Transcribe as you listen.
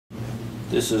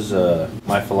This is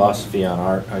my philosophy on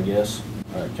art, I guess.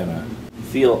 I kind of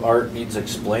feel art needs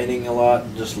explaining a lot,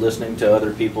 just listening to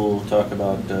other people talk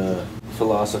about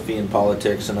philosophy and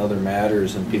politics and other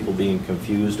matters, and people being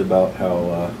confused about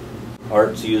how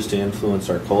art's used to influence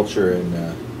our culture,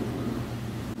 and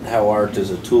how art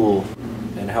is a tool,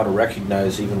 and how to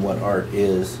recognize even what art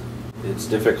is. It's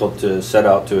difficult to set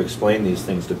out to explain these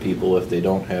things to people if they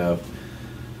don't have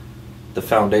the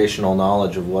foundational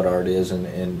knowledge of what art is,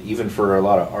 and even for a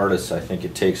lot of artists, I think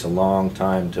it takes a long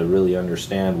time to really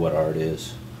understand what art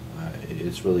is.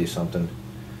 It's really something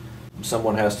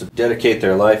someone has to dedicate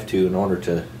their life to in order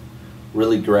to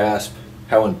really grasp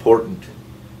how important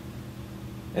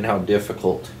and how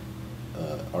difficult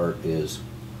art is.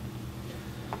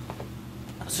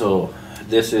 So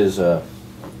this is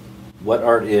what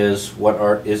art is, what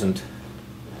art isn't,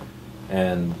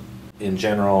 and in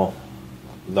general,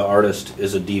 the artist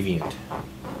is a deviant.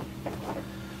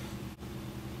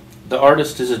 The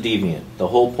artist is a deviant. The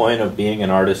whole point of being an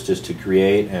artist is to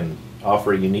create and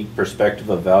offer a unique perspective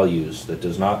of values that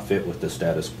does not fit with the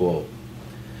status quo.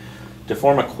 To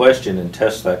form a question and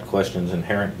test that question's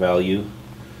inherent value,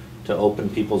 to open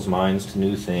people's minds to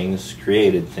new things,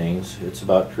 created things, it's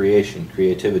about creation,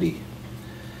 creativity.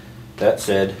 That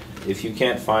said, if you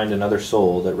can't find another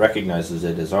soul that recognizes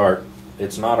it as art,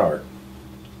 it's not art.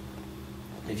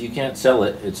 If you can't sell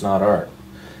it, it's not art.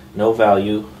 No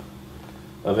value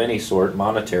of any sort,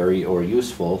 monetary or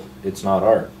useful, it's not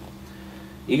art.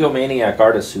 Egomaniac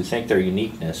artists who think their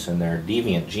uniqueness and their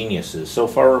deviant geniuses so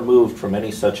far removed from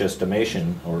any such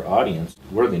estimation or audience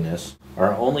worthiness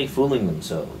are only fooling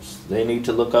themselves. They need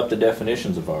to look up the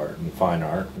definitions of art and fine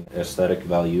art and aesthetic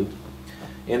value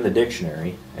in the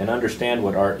dictionary and understand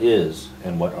what art is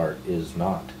and what art is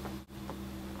not.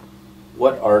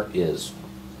 What art is.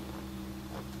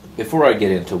 Before I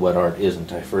get into what art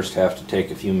isn't, I first have to take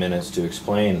a few minutes to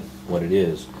explain what it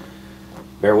is.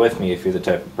 Bear with me if you're the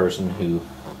type of person who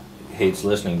hates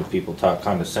listening to people talk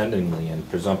condescendingly and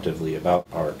presumptively about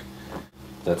art.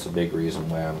 That's a big reason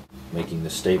why I'm making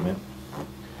this statement.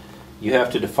 You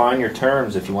have to define your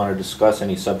terms if you want to discuss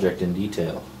any subject in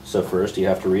detail. So first, you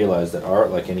have to realize that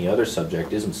art, like any other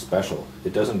subject, isn't special.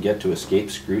 It doesn't get to escape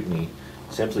scrutiny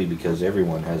simply because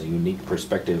everyone has unique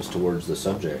perspectives towards the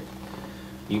subject.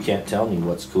 You can't tell me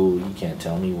what's cool, you can't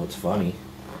tell me what's funny.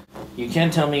 You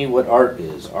can't tell me what art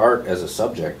is. Art as a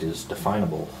subject is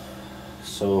definable.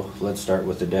 So let's start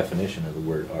with the definition of the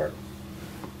word art.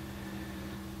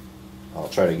 I'll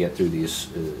try to get through these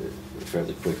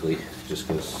fairly quickly, just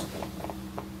because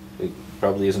it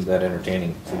probably isn't that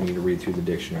entertaining for me to read through the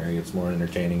dictionary. It's more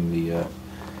entertaining the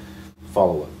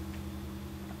follow-up.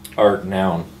 Art,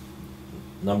 noun.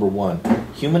 Number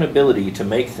 1, human ability to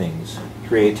make things.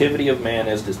 Creativity of man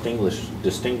as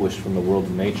distinguished from the world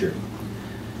of nature.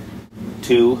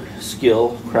 2,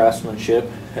 skill, craftsmanship,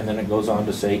 and then it goes on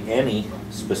to say any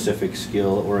specific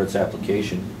skill or its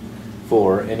application.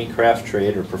 4, any craft,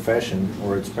 trade, or profession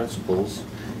or its principles.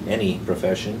 Any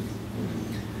profession.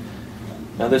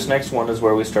 Now this next one is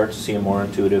where we start to see a more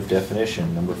intuitive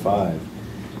definition. Number 5,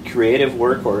 creative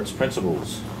work or its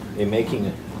principles. A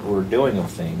making or doing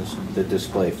of things that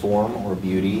display form or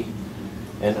beauty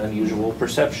and unusual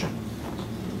perception.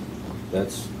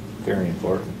 That's very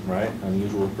important, right?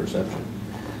 Unusual perception.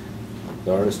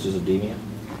 The artist is a deviant.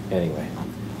 Anyway,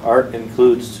 art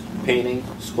includes painting,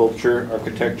 sculpture,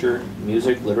 architecture,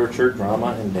 music, literature,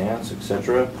 drama, and dance,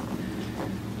 etc.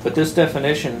 But this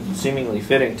definition, seemingly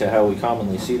fitting to how we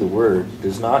commonly see the word,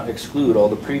 does not exclude all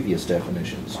the previous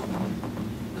definitions.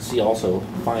 See also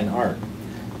fine art.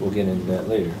 We'll get into that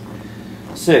later.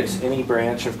 6, any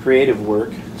branch of creative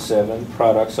work. 7,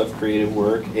 products of creative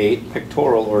work. 8,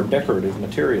 pictorial or decorative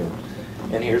material.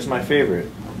 And here's my favorite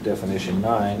definition.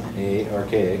 9, A,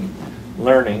 archaic.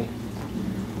 Learning.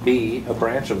 B, a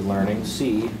branch of learning.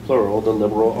 C, plural, the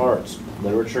liberal arts.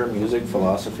 Literature, music,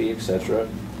 philosophy, etc.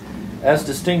 As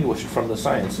distinguished from the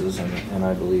sciences, and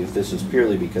I believe this is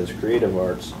purely because creative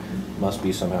arts must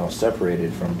be somehow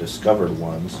separated from discovered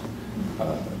ones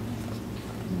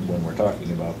when we're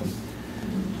talking about them.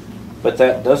 But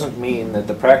that doesn't mean that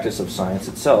the practice of science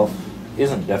itself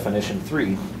isn't definition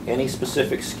 3, any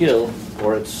specific skill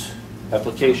or its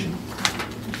application.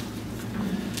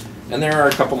 And there are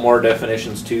a couple more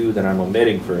definitions too that I'm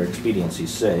omitting for expediency's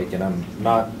sake, and I'm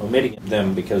not omitting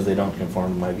them because they don't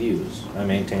conform to my views. I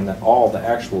maintain that all the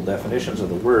actual definitions of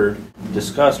the word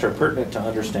discussed are pertinent to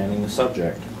understanding the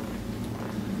subject.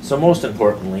 So most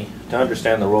importantly, to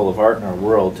understand the role of art in our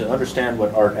world, to understand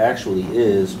what art actually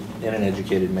is in an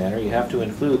educated manner, you have to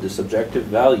include the subjective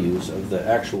values of the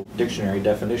actual dictionary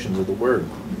definitions of the word.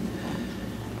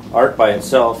 Art by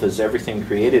itself is everything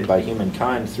created by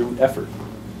humankind through effort.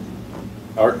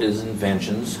 Art is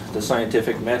inventions. The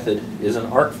scientific method is an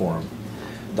art form.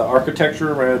 The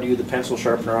architecture around you, the pencil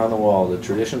sharpener on the wall, the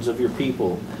traditions of your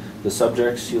people, the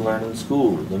subjects you learn in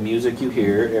school, the music you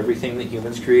hear, everything that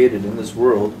humans created in this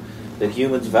world that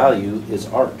humans value is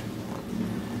art.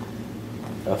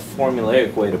 A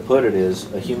formulaic way to put it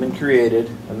is a human created,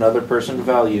 another person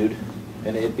valued,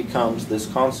 and it becomes this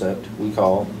concept we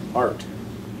call art.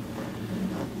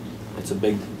 It's a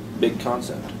big, big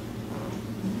concept.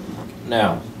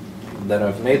 Now that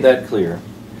I've made that clear,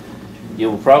 you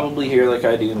will probably hear, like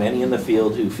I do, many in the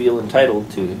field who feel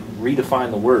entitled to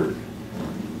redefine the word.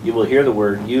 You will hear the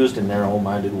word used in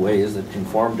narrow-minded ways that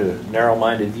conform to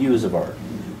narrow-minded views of art.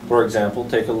 For example,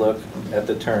 take a look at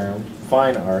the term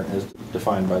fine art as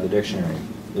defined by the dictionary.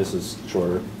 This is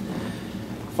shorter.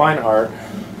 Fine art,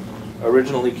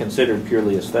 originally considered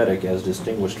purely aesthetic, as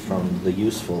distinguished from the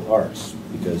useful arts,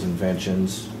 because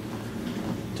inventions,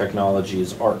 technology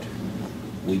is art.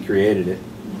 We created it.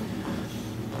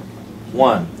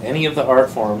 1. Any of the art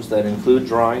forms that include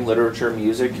drawing, literature,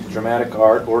 music, dramatic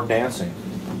art, or dancing,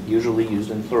 usually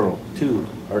used in plural. 2.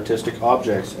 Artistic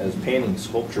objects as painting,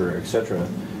 sculpture, etc.,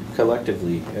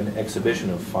 collectively an exhibition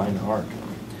of fine art.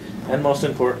 And most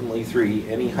importantly, 3.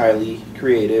 Any highly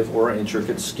creative or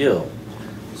intricate skill.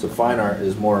 So fine art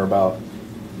is more about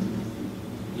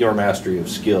your mastery of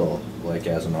skill, like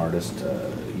as an artist.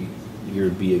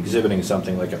 You'd be exhibiting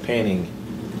something like a painting.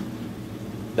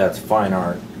 That's fine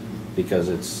art because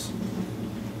it's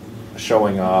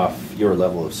showing off your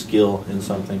level of skill in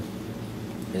something.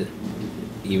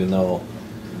 Even though,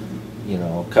 you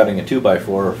know, cutting a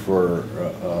 2x4 for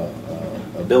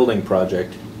a building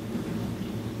project,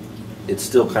 it's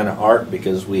still kind of art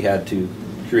because we had to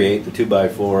create the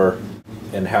 2x4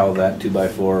 and how that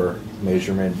 2x4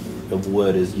 measurement of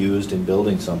wood is used in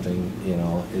building something. You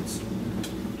know, it's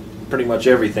pretty much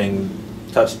everything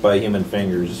touched by human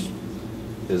fingers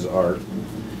is art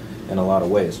in a lot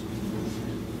of ways.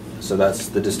 So that's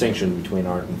the distinction between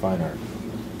art and fine art,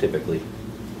 typically.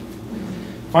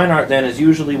 Fine art, then, is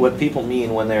usually what people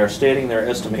mean when they are stating their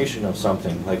estimation of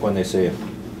something, like when they say,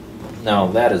 now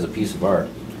that is a piece of art.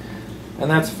 And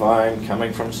that's fine,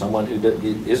 coming from someone who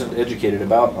isn't educated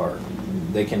about art.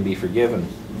 They can be forgiven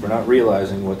for not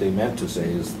realizing what they meant to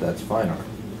say is that's fine art.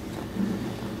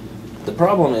 The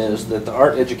problem is that the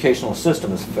art educational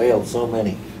system has failed so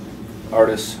many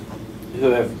artists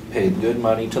who have paid good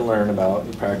money to learn about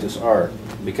and practice art,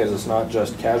 because it's not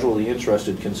just casually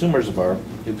interested consumers of art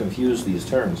who confuse these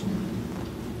terms.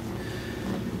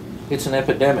 It's an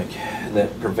epidemic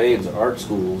that pervades art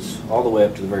schools all the way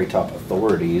up to the very top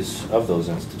authorities of those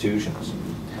institutions.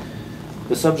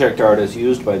 The subject art as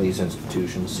used by these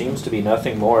institutions seems to be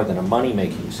nothing more than a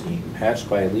money-making scheme hatched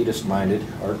by elitist-minded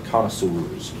art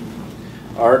connoisseurs.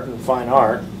 Art and fine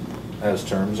art, as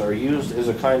terms, are used as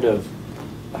a kind of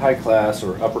high-class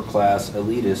or upper-class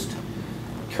elitist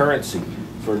currency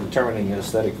for determining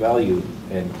aesthetic value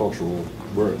and cultural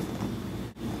worth.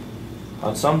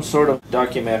 On some sort of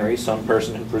documentary, some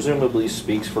person who presumably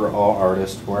speaks for all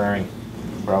artists wearing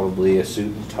probably a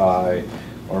suit and tie,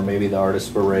 or maybe the artist's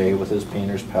beret with his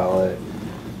painter's palette,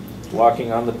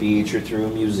 walking on the beach or through a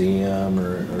museum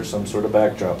or some sort of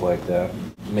backdrop like that,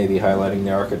 maybe highlighting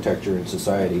the architecture in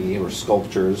society or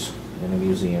sculptures in a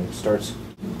museum, starts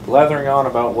blathering on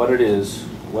about what it is,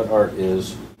 what art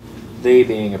is, they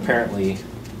being apparently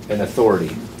an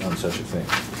authority on such a thing.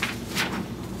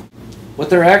 What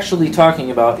they're actually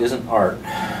talking about isn't art.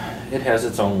 It has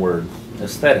its own word,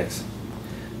 aesthetics.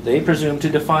 They presume to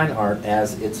define art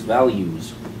as its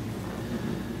values.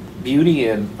 Beauty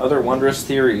and other wondrous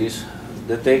theories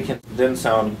that they can then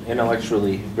sound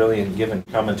intellectually brilliant given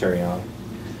commentary on.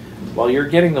 While you're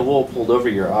getting the wool pulled over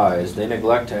your eyes, they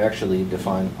neglect to actually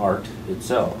define art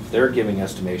itself. They're giving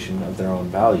estimation of their own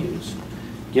values,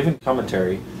 giving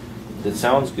commentary that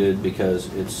sounds good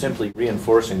because it's simply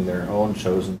reinforcing their own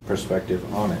chosen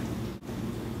perspective on it.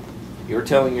 You're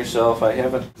telling yourself, I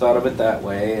haven't thought of it that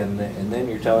way, and then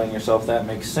you're telling yourself that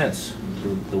makes sense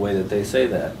through the way that they say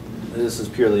that. This is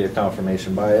purely a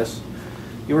confirmation bias.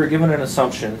 You were given an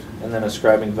assumption and then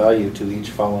ascribing value to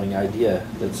each following idea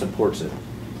that supports it.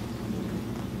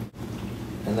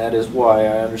 And that is why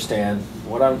I understand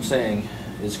what I'm saying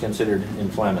is considered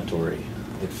inflammatory.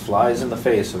 It flies in the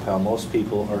face of how most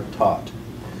people are taught.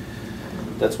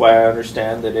 That's why I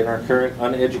understand that in our current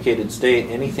uneducated state,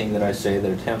 anything that I say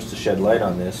that attempts to shed light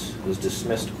on this is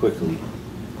dismissed quickly.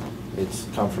 It's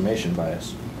confirmation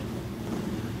bias.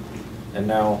 And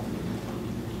now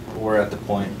we're at the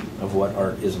point of what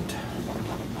art isn't.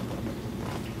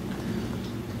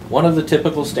 One of the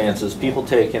typical stances people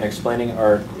take in explaining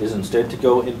art is instead to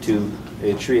go into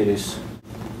a treatise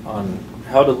on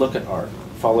how to look at art,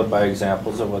 followed by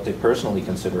examples of what they personally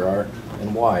consider art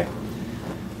and why.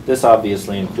 This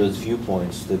obviously includes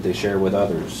viewpoints that they share with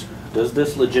others. Does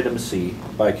this legitimacy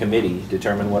by committee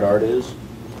determine what art is?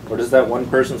 Or does that one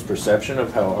person's perception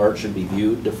of how art should be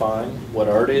viewed define what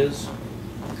art is?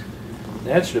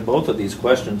 The answer to both of these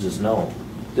questions is no.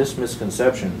 This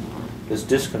misconception is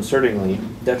disconcertingly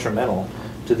detrimental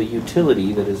to the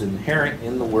utility that is inherent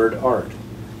in the word art.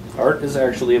 Art is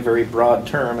actually a very broad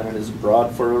term, and it is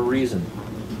broad for a reason.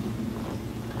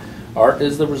 Art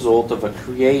is the result of a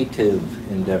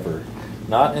creative endeavor,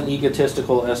 not an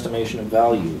egotistical estimation of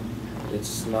value.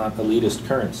 It's not elitist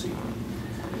currency.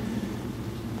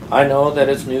 I know that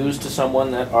it's news to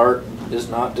someone that art is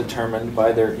not determined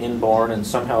by their inborn and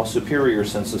somehow superior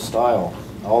sense of style.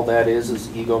 All that is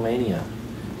egomania.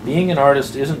 Being an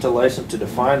artist isn't a license to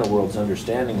define the world's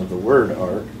understanding of the word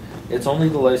art. It's only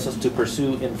the license to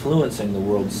pursue influencing the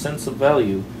world's sense of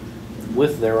value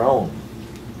with their own.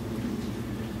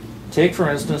 Take, for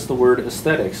instance, the word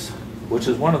aesthetics, which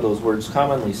is one of those words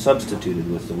commonly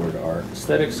substituted with the word art.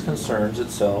 Aesthetics concerns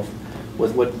itself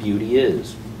with what beauty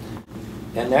is.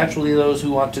 And naturally, those who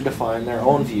want to define their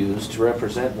own views to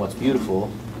represent what's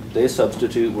beautiful, they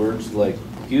substitute words like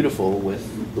beautiful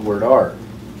with the word art.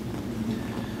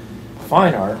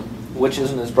 Fine art, which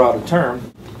isn't as broad a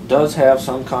term, does have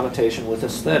some connotation with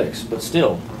aesthetics, but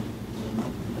still,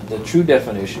 the true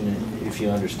definition, if you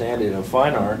understand it, of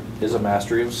fine art is a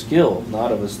mastery of skill,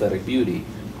 not of aesthetic beauty.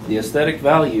 The aesthetic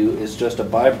value is just a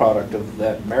byproduct of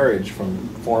that marriage from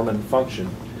form and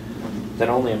function that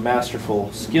only a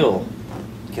masterful skill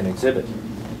can exhibit.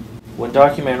 When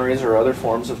documentaries or other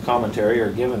forms of commentary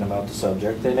are given about the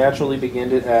subject, they naturally begin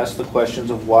to ask the questions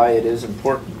of why it is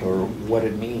important or what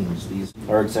it means. These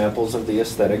are examples of the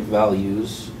aesthetic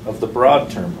values of the broad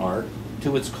term art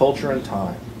to its culture and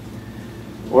time,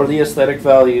 or the aesthetic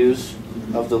values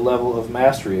of the level of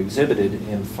mastery exhibited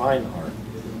in fine art.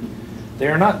 They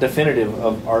are not definitive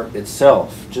of art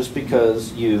itself, just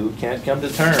because you can't come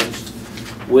to terms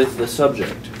with the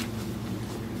subject.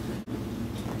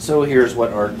 So here's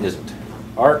what art isn't.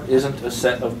 Art isn't a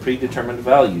set of predetermined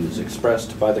values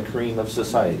expressed by the cream of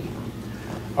society.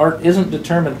 Art isn't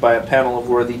determined by a panel of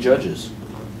worthy judges.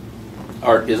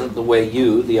 Art isn't the way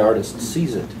you, the artist,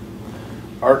 sees it.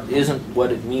 Art isn't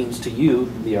what it means to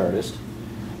you, the artist.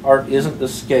 Art isn't the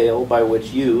scale by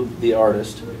which you, the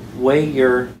artist, weigh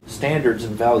your standards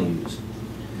and values.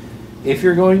 If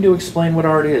you're going to explain what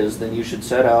art is, then you should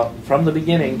set out from the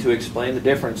beginning to explain the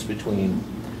difference between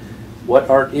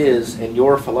what art is and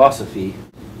your philosophy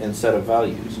and set of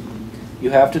values.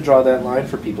 You have to draw that line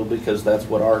for people because that's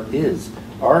what art is.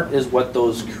 Art is what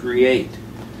those create.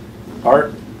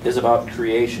 Art is about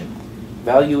creation.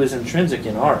 Value is intrinsic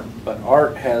in art, but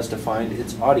art has to find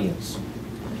its audience.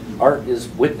 Art is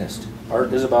witnessed.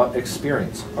 Art is about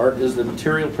experience. Art is the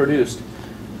material produced,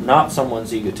 not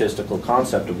someone's egotistical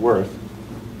concept of worth.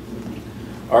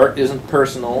 Art isn't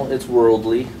personal, it's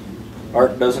worldly.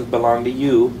 Art doesn't belong to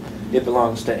you, it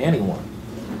belongs to anyone.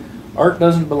 Art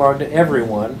doesn't belong to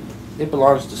everyone, it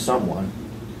belongs to someone.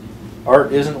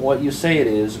 Art isn't what you say it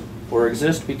is, or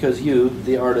exists because you,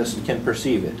 the artist, can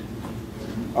perceive it.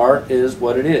 Art is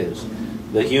what it is,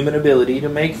 the human ability to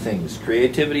make things,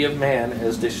 creativity of man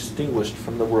as distinguished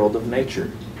from the world of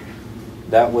nature.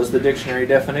 That was the dictionary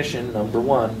definition, number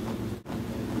 1.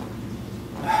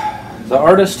 The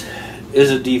artist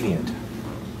is a deviant.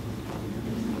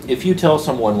 If you tell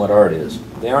someone what art is,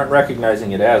 they aren't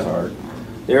recognizing it as art,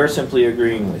 they are simply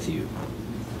agreeing with you,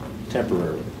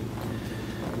 temporarily.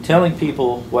 Telling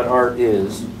people what art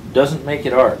is doesn't make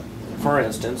it art. For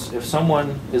instance, if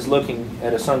someone is looking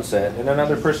at a sunset and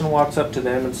another person walks up to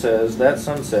them and says, "That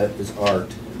sunset is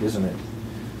art, isn't it?"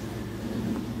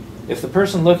 If the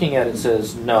person looking at it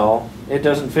says, "No, it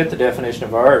doesn't fit the definition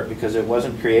of art because it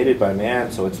wasn't created by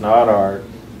man, so it's not art,"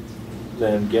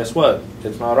 then guess what?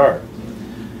 It's not art.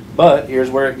 But here's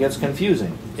where it gets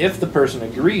confusing. If the person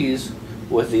agrees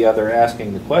with the other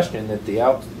asking the question,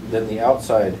 then the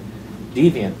outside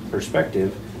deviant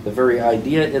perspective, the very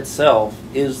idea itself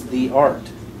is the art,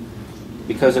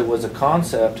 because it was a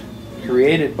concept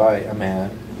created by a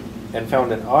man and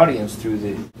found an audience through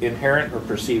the inherent or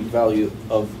perceived value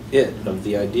of it, of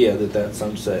the idea that that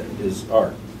sunset is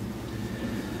art.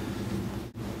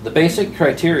 The basic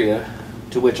criteria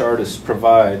to which artists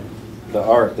provide the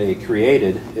art they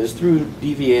created is through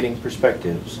deviating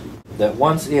perspectives, that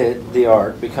once it, the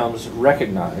art, becomes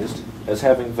recognized as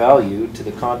having value to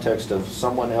the context of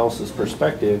someone else's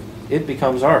perspective, it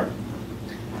becomes art.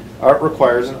 Art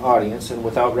requires an audience, and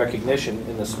without recognition,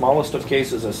 in the smallest of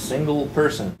cases, a single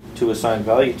person to assign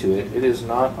value to it, it is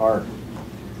not art.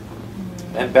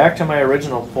 And back to my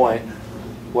original point,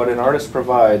 what an artist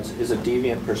provides is a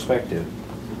deviant perspective.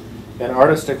 An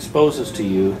artist exposes to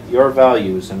you your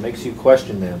values and makes you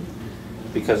question them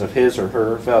because of his or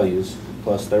her values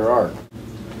plus their art.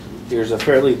 Here's a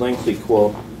fairly lengthy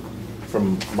quote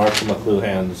from Marshall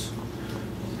McLuhan's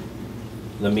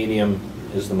 "The Medium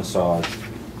is the Massage."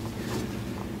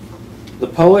 The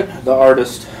poet, the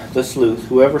artist, the sleuth,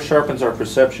 whoever sharpens our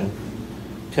perception,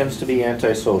 tends to be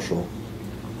antisocial,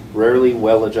 rarely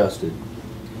well-adjusted.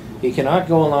 He cannot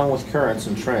go along with currents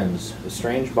and trends. A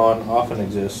strange bond often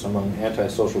exists among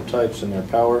antisocial types in their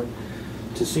power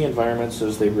to see environments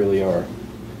as they really are.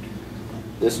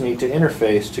 This need to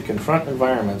interface to confront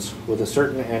environments with a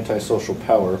certain antisocial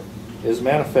power is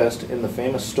manifest in the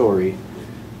famous story,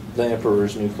 The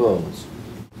Emperor's New Clothes.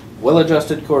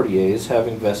 Well-adjusted courtiers,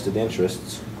 having vested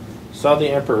interests, saw the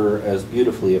emperor as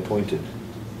beautifully appointed.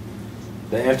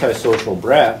 The antisocial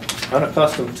brat,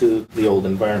 unaccustomed to the old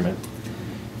environment,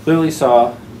 clearly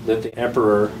saw that the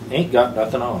emperor ain't got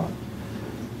nothing on.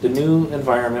 The new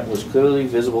environment was clearly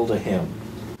visible to him.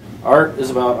 Art is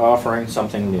about offering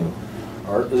something new.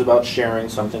 Art is about sharing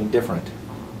something different.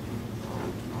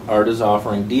 Art is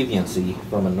offering deviancy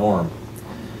from a norm.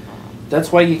 That's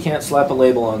why you can't slap a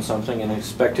label on something and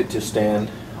expect it to stand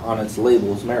on its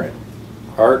label's merit.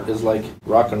 Art is like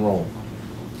rock and roll.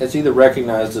 It's either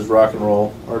recognized as rock and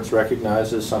roll, or it's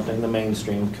recognized as something the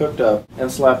mainstream cooked up and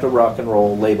slapped a rock and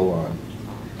roll label on.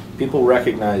 People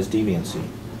recognize deviancy.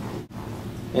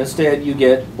 Instead, you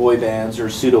get boy bands or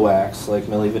pseudo-acts like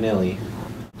Milli Vanilli.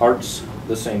 Art's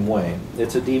the same way.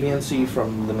 It's a deviancy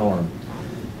from the norm.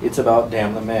 It's about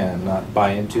damn the man, not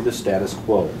buy into the status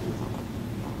quo.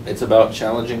 It's about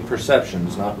challenging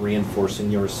perceptions, not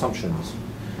reinforcing your assumptions.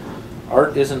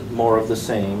 Art isn't more of the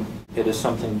same, it is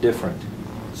something different,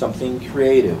 something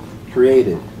creative,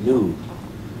 created, new.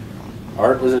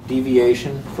 Art is a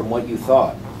deviation from what you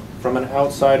thought. From an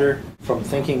outsider, from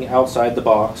thinking outside the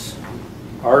box,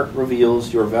 art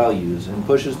reveals your values and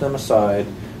pushes them aside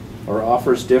or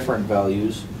offers different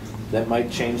values that might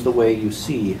change the way you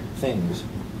see things.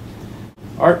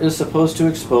 Art is supposed to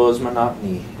expose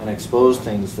monotony and expose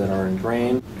things that are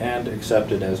ingrained and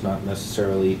accepted as not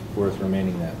necessarily worth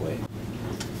remaining that way.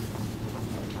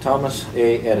 Thomas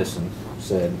A. Edison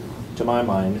said, "To my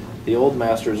mind, the old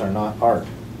masters are not art.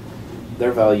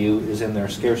 Their value is in their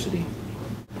scarcity."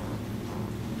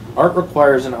 Art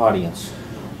requires an audience.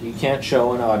 You can't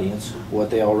show an audience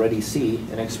what they already see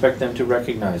and expect them to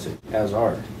recognize it as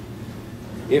art.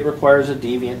 It requires a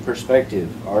deviant perspective.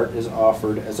 Art is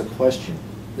offered as a question.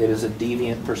 It is a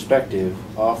deviant perspective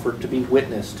offered to be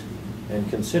witnessed and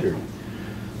considered.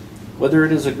 Whether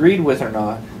it is agreed with or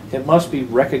not, it must be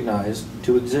recognized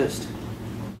to exist.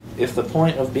 If the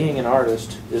point of being an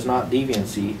artist is not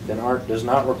deviancy, then art does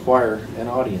not require an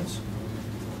audience.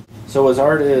 So as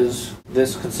art is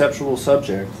this conceptual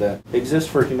subject that exists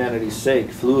for humanity's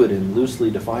sake, fluid and loosely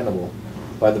definable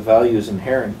by the values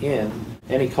inherent in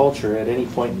any culture at any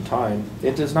point in time,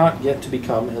 it does not get to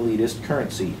become elitist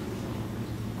currency.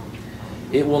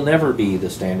 It will never be the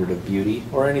standard of beauty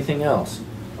or anything else.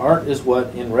 Art is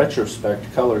what, in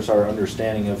retrospect, colors our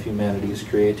understanding of humanity's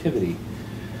creativity.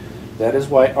 That is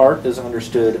why art is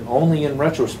understood only in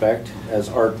retrospect as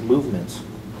art movements.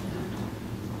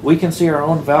 We can see our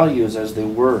own values as they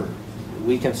were.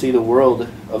 We can see the world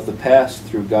of the past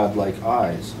through godlike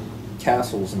eyes.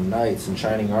 Castles and knights in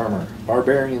shining armor,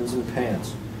 barbarians in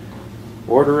pants,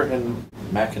 order and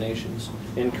machinations,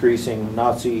 increasing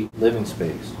Nazi living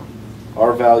space.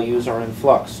 Our values are in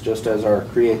flux, just as our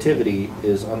creativity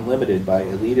is unlimited by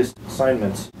elitist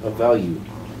assignments of value.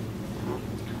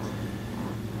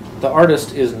 The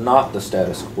artist is not the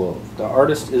status quo. The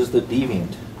artist is the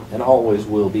deviant, and always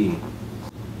will be.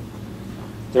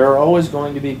 There are always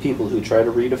going to be people who try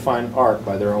to redefine art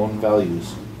by their own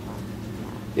values.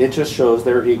 It just shows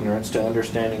their ignorance to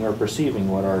understanding or perceiving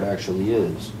what art actually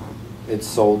is. It's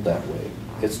sold that way.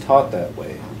 It's taught that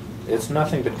way. It's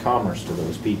nothing but commerce to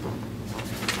those people.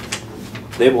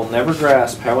 They will never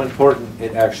grasp how important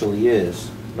it actually is,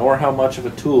 nor how much of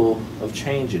a tool of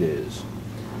change it is.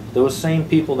 Those same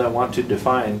people that want to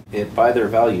define it by their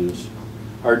values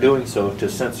are doing so to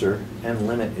censor and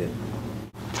limit it.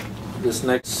 This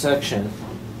next section,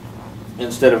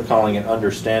 instead of calling it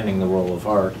understanding the role of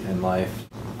art in life,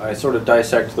 I sort of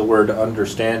dissect the word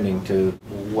understanding to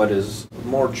what is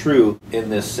more true in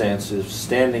this sense is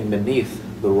standing beneath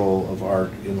the role of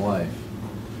art in life.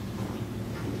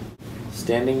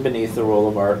 Standing beneath the role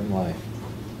of art in life.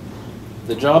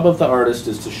 The job of the artist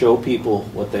is to show people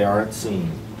what they aren't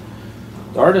seeing.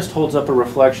 The artist holds up a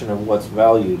reflection of what's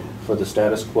valued for the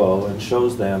status quo and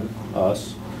shows them,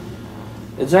 us,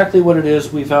 exactly what it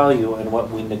is we value and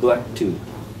what we neglect to.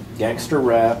 Gangster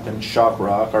rap and shock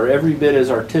rock are every bit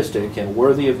as artistic and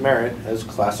worthy of merit as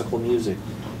classical music.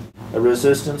 A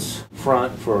resistance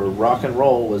front for rock and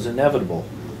roll was inevitable,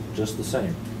 just the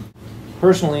same.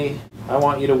 Personally, I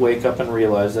want you to wake up and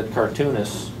realize that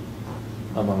cartoonists,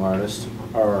 among artists,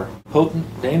 are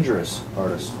potent, dangerous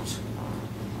artists,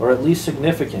 or at least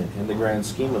significant in the grand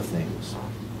scheme of things.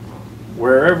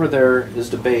 Wherever there is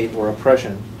debate or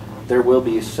oppression, there will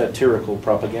be satirical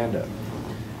propaganda.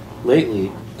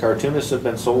 Lately, cartoonists have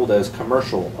been sold as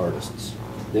commercial artists.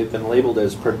 They've been labeled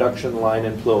as production line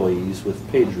employees with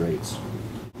page rates.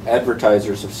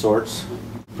 Advertisers of sorts,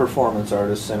 performance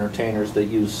artists, entertainers that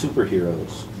use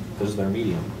superheroes as their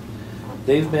medium.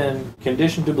 They've been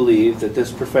conditioned to believe that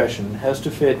this profession has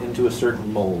to fit into a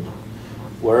certain mold.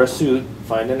 Wear a suit,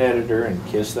 find an editor, and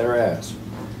kiss their ass.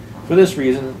 For this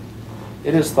reason,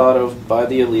 it is thought of by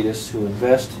the elitists who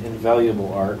invest in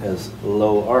valuable art as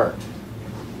low art.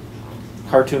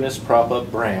 Cartoonists prop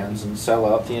up brands and sell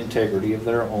out the integrity of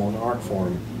their own art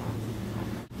form.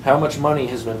 How much money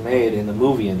has been made in the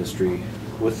movie industry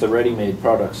with the ready-made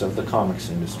products of the comics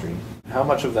industry? How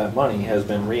much of that money has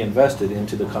been reinvested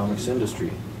into the comics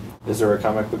industry? Is there a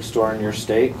comic book store in your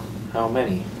state? How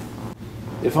many?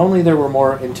 If only there were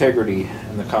more integrity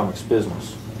in the comics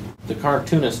business. The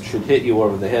cartoonist should hit you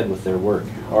over the head with their work.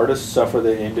 Artists suffer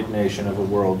the indignation of a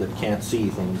world that can't see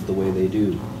things the way they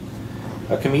do.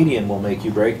 A comedian will make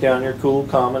you break down your cool,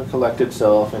 calm, and collected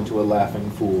self into a laughing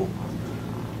fool.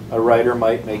 A writer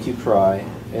might make you cry.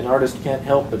 An artist can't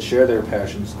help but share their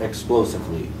passions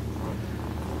explosively.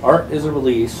 Art is a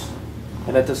release,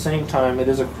 and at the same time it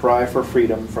is a cry for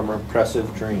freedom from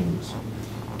repressive dreams.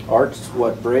 Art's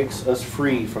what breaks us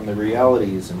free from the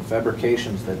realities and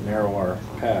fabrications that narrow our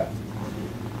path.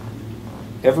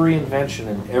 Every invention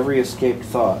and every escaped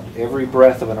thought, every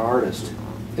breath of an artist,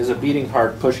 is a beating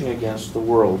heart pushing against the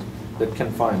world that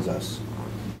confines us,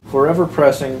 forever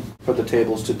pressing for the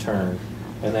tables to turn,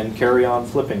 and then carry on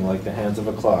flipping like the hands of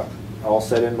a clock, all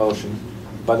set in motion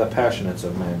by the passionates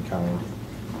of mankind,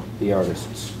 the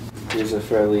artists. Here's a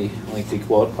fairly lengthy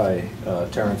quote by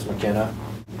Terence McKenna.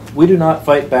 We do not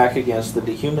fight back against the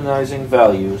dehumanizing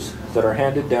values that are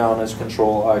handed down as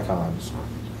control icons.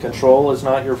 Control is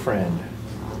not your friend.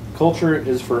 Culture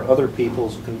is for other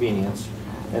people's convenience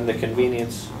and the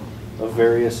convenience of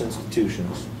various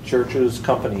institutions, churches,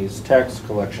 companies, tax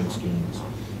collection schemes,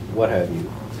 what have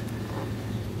you.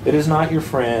 It is not your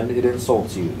friend, it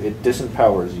insults you, it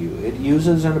disempowers you, it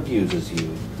uses and abuses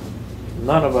you.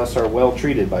 None of us are well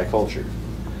treated by culture.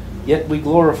 Yet we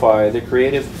glorify the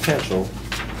creative potential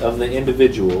of the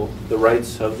individual, the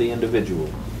rights of the individual.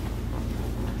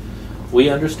 We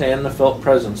understand the felt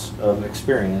presence of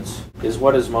experience is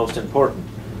what is most important,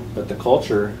 but the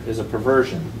culture is a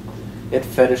perversion. It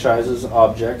fetishizes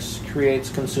objects, creates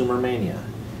consumer mania.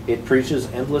 It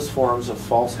preaches endless forms of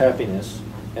false happiness,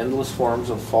 endless forms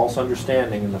of false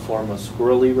understanding in the form of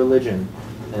squirrely religion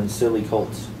and silly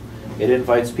cults. It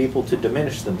invites people to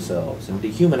diminish themselves and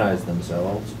dehumanize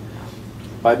themselves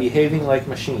by behaving like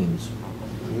machines,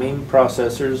 meme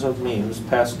processors of memes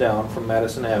passed down from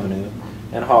Madison Avenue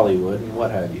and Hollywood and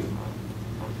what have you.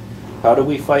 How do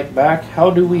we fight back?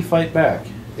 How do we fight back?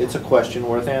 It's a question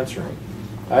worth answering.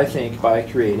 I think by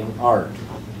creating art.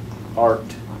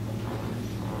 Art.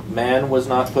 Man was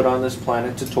not put on this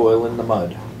planet to toil in the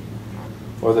mud.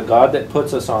 Or the God that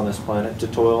puts us on this planet to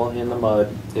toil in the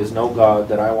mud is no God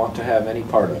that I want to have any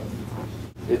part of.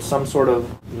 It's some sort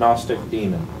of Gnostic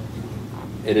demon.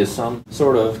 It is some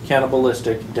sort of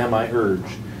cannibalistic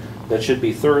demiurge that should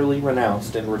be thoroughly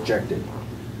renounced and rejected.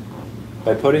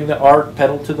 By putting the art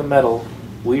pedal to the metal,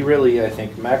 we really, I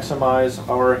think, maximize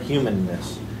our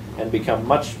humanness and become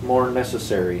much more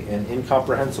necessary and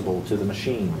incomprehensible to the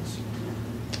machines.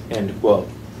 End quote.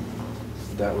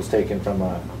 That was taken from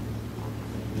a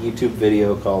YouTube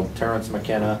video called Terence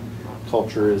McKenna,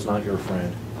 Culture is Not Your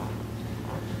Friend.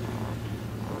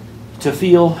 To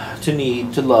feel, to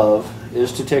need, to love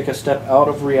is to take a step out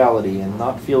of reality and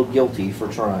not feel guilty for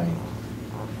trying.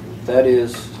 That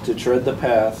is, to tread the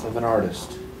path of an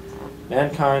artist.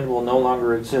 Mankind will no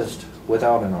longer exist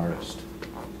without an artist.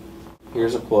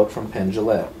 Here's a quote from Penn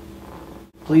Jillette.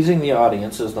 Pleasing the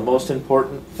audience is the most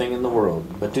important thing in the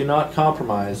world, but do not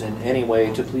compromise in any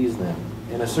way to please them.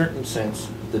 In a certain sense,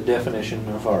 the definition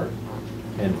of art.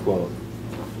 End quote.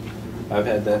 I've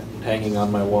had that hanging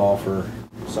on my wall for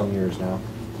some years now.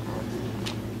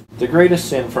 The greatest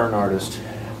sin for an artist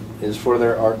is for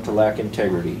their art to lack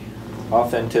integrity.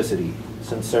 authenticity,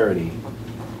 sincerity.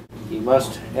 He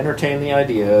must entertain the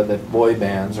idea that boy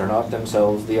bands are not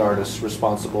themselves the artists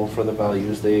responsible for the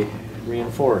values they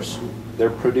reinforce. Their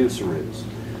producer is.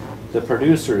 The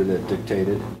producer that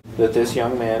dictated that this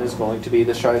young man is going to be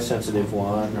the shy, sensitive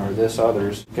one, or this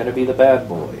other's going to be the bad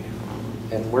boy.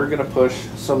 And we're going to push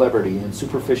celebrity and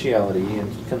superficiality and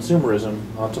consumerism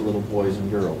onto little boys and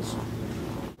girls.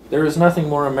 There is nothing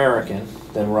more American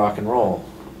than rock and roll,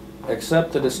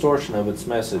 except the distortion of its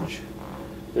message.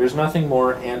 There is nothing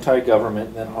more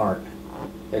anti-government than art,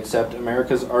 except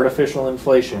America's artificial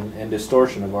inflation and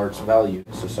distortion of art's value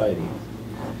in society.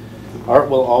 Art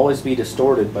will always be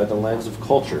distorted by the lens of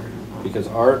culture, because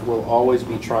art will always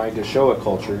be trying to show a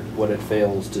culture what it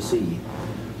fails to see.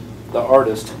 The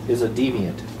artist is a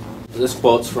deviant. This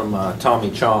quote's from Tommy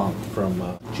Chong from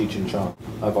Cheech and Chong.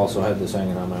 I've also had this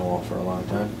hanging on my wall for a long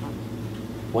time.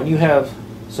 When you have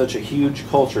such a huge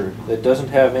culture that doesn't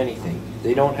have anything,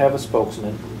 they don't have a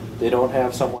spokesman, they don't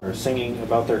have someone singing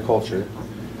about their culture,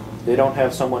 they don't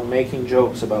have someone making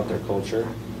jokes about their culture,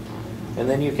 and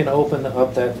then you can open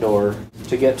up that door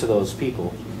to get to those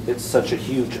people. It's such a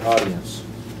huge audience.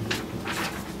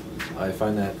 I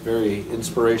find that very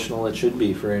inspirational. It should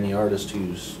be for any artist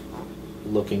who's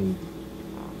looking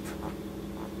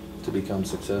to become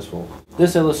successful.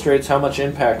 This illustrates how much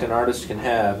impact an artist can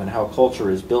have and how culture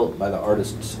is built by the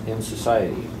artists in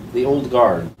society. The old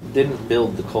guard didn't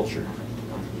build the culture.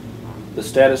 The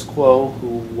status quo,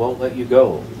 who won't let you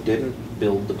go, didn't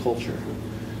build the culture.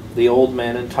 The old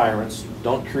men and tyrants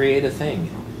don't create a thing.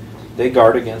 They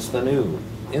guard against the new.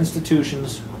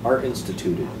 Institutions are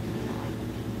instituted.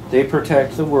 They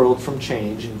protect the world from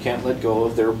change and can't let go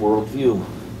of their worldview.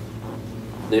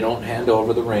 They don't hand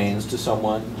over the reins to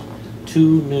someone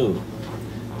too new.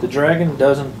 The dragon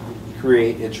doesn't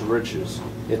create its riches.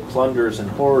 It plunders and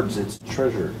hoards its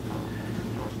treasure.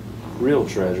 Real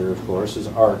treasure, of course, is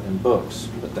art and books,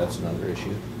 but that's another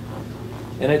issue.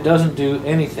 And it doesn't do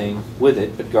anything with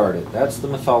it but guard it. That's the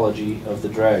mythology of the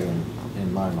dragon,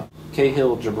 in my mind.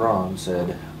 Cahill Gibran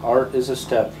said, "Art is a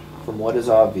step from what is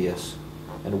obvious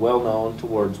and well known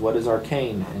towards what is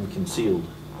arcane and concealed."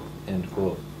 End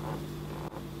quote.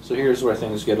 So here's where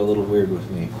things get a little weird with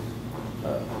me.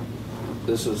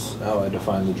 This is how I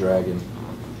define the dragon.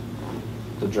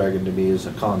 The dragon to me is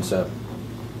a concept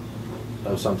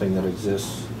of something that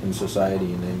exists in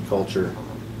society and in culture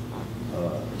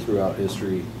throughout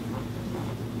history.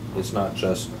 It's not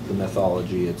just the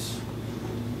mythology, it's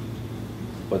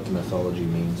what the mythology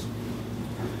means.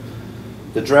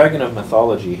 The dragon of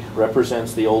mythology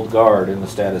represents the old guard and the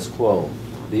status quo,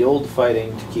 the old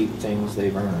fighting to keep things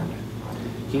they've earned.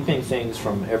 Keeping things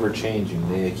from ever-changing,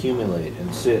 they accumulate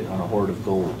and sit on a hoard of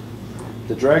gold.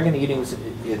 The dragon eating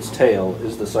its tail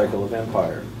is the cycle of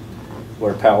empire,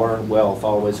 where power and wealth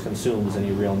always consumes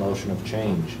any real notion of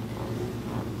change.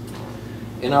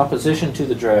 In opposition to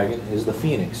the dragon is the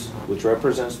phoenix, which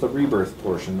represents the rebirth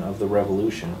portion of the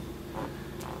revolution.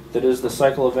 That is the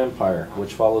cycle of empire,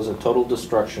 which follows a total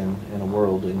destruction in a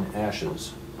world in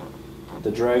ashes.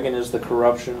 The dragon is the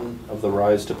corruption of the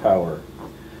rise to power,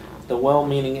 the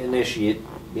well-meaning initiate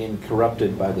being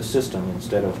corrupted by the system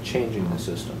instead of changing the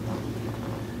system.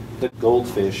 The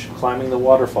goldfish climbing the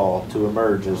waterfall to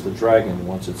emerge as the dragon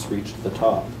once it's reached the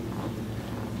top.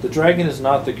 The dragon is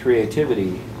not the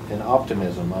creativity and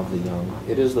optimism of the young,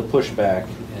 it is the pushback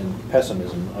and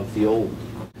pessimism of the old.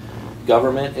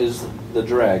 Government is the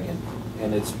dragon,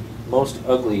 and its most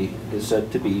ugly is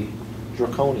said to be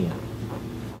draconian.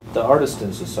 The artist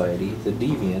in society, the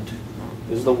deviant,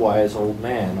 is the wise old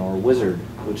man or wizard,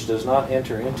 which does not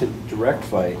enter into direct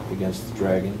fight against the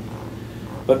dragon,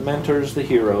 but mentors the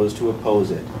heroes to oppose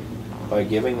it by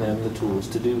giving them the tools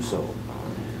to do so.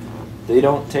 They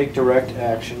don't take direct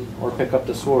action or pick up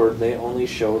the sword, they only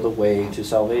show the way to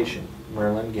salvation.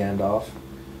 Merlin, Gandalf,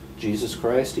 Jesus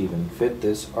Christ even fit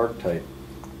this archetype.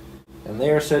 And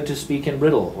they are said to speak in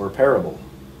riddle or parable.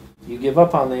 You give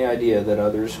up on the idea that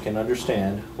others can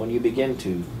understand when you begin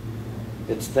to.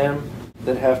 It's them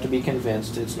that have to be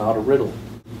convinced it's not a riddle.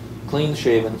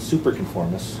 Clean-shaven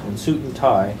superconformists in suit and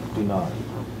tie do not.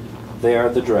 They are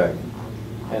the dragon,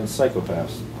 and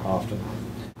psychopaths often.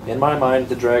 In my mind,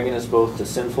 the dragon is both the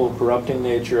sinful, corrupting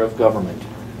nature of government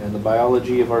and the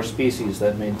biology of our species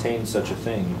that maintains such a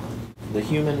thing. The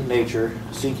human nature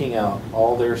seeking out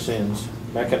all their sins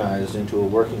mechanized into a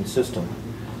working system,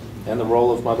 and the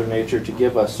role of Mother Nature to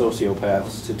give us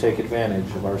sociopaths to take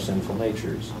advantage of our sinful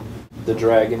natures. The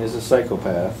dragon is a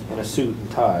psychopath in a suit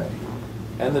and tie,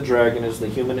 and the dragon is the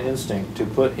human instinct to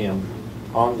put him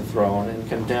on the throne and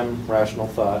condemn rational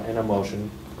thought and emotion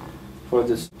for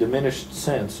this diminished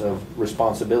sense of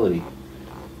responsibility.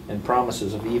 and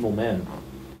promises of evil men.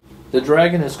 The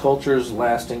dragon is culture's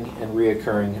lasting and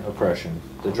reoccurring oppression.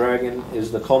 The dragon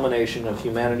is the culmination of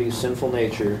humanity's sinful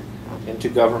nature into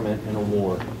government and a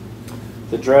war.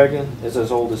 The dragon is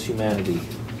as old as humanity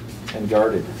and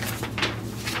guarded.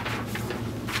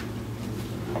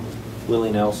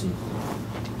 Willie Nelson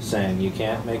sang, "You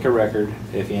can't make a record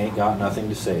if you ain't got nothing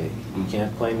to say. You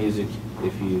can't play music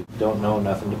if you don't know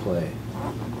nothing to play."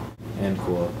 End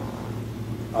quote.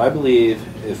 I believe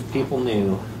if people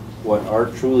knew what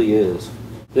art truly is,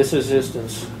 this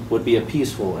existence would be a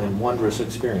peaceful and wondrous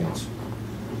experience.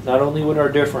 Not only would our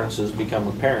differences become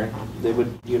apparent, they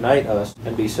would unite us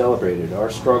and be celebrated. Our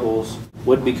struggles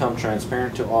would become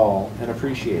transparent to all and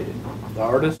appreciated. The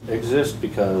artist exists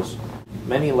because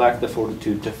many lack the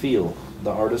fortitude to feel.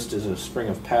 The artist is a spring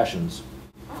of passions.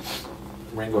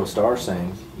 Ringo Starr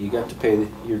sang, "You got to pay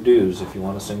your dues if you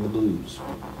want to sing the blues."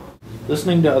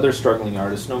 Listening to other struggling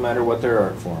artists, no matter what their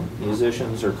art form,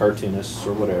 musicians or cartoonists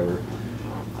or whatever,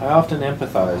 I often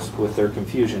empathize with their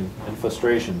confusion and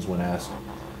frustrations when asked,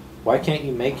 "Why can't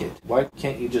you make it? Why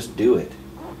can't you just do it?"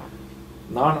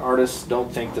 Non-artists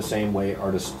don't think the same way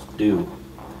artists do.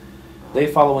 They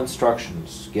follow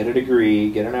instructions, get a degree,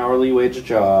 get an hourly wage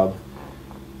job.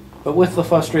 But with the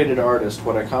frustrated artist,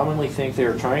 what I commonly think they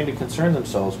are trying to concern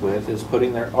themselves with is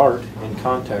putting their art in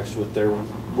context with their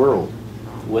world,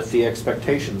 with the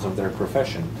expectations of their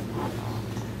profession.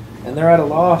 And they're at a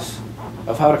loss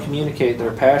of how to communicate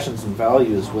their passions and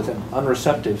values with an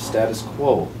unreceptive status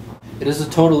quo. It is a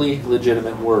totally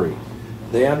legitimate worry.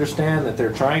 They understand that they're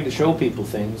trying to show people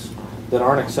things that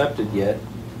aren't accepted yet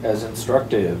as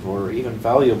instructive or even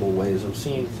valuable ways of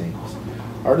seeing things.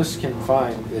 Artists can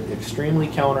find it extremely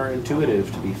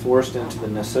counterintuitive to be forced into the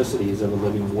necessities of a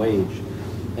living wage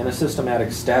and a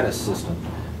systematic status system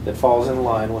that falls in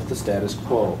line with the status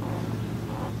quo.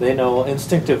 They know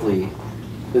instinctively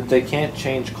that they can't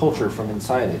change culture from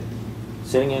inside it,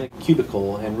 sitting in a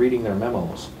cubicle and reading their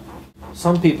memos.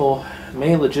 Some people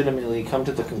may legitimately come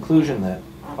to the conclusion that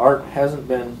art hasn't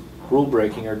been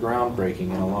rule-breaking or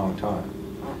groundbreaking in a long time.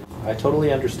 I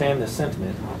totally understand this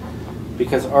sentiment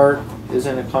because art is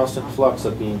in a constant flux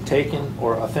of being taken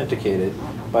or authenticated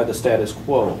by the status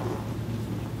quo,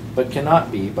 but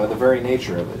cannot be by the very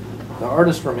nature of it. The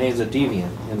artist remains a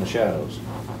deviant in the shadows.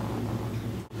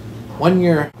 When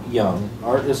you're young,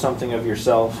 art is something of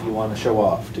yourself you want to show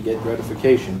off, to get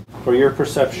gratification for your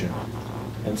perception,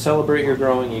 and celebrate your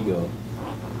growing ego.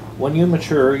 When you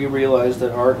mature, you realize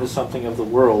that art is something of the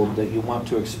world that you want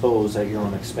to expose at your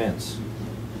own expense.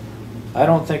 I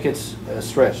don't think it's a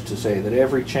stretch to say that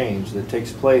every change that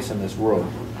takes place in this world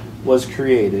was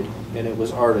created, and it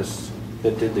was artists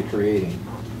that did the creating.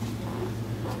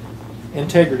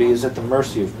 Integrity is at the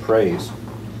mercy of praise.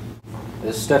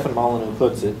 As Stefan Molyneux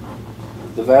puts it,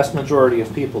 the vast majority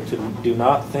of people do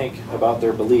not think about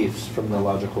their beliefs from the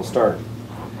logical start.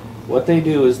 What they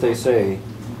do is they say,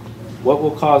 "What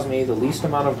will cause me the least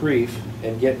amount of grief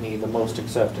and get me the most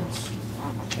acceptance?"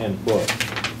 End quote.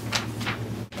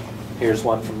 Here's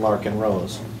one from Lark and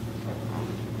Rose.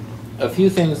 A few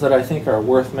things that I think are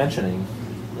worth mentioning.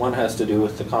 One has to do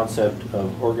with the concept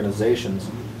of organizations.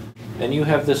 And you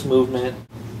have this movement,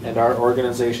 and our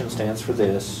organization stands for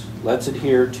this. Let's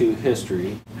adhere to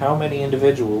history. How many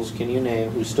individuals can you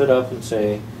name who stood up and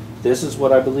say, "This is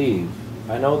what I believe.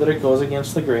 I know that it goes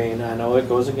against the grain. I know it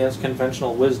goes against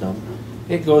conventional wisdom.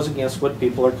 It goes against what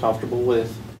people are comfortable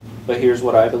with. But here's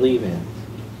what I believe in."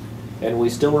 And we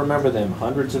still remember them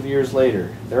hundreds of years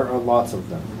later. There are lots of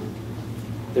them.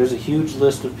 There's a huge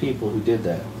list of people who did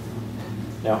that.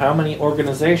 Now, how many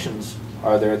organizations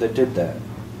are there that did that?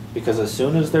 Because as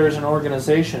soon as there's an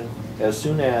organization, as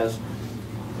soon as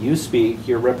you speak,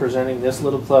 you're representing this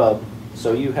little club,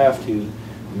 so you have to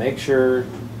make sure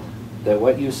that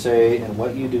what you say and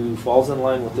what you do falls in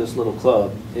line with this little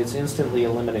club. It's instantly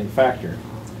a limiting factor.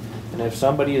 And if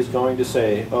somebody is going to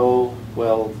say, "Oh,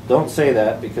 well, don't say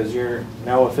that because you're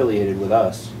now affiliated with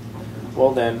us,"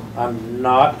 well then, I'm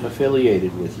not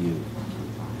affiliated with you.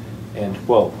 End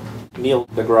quote. Neil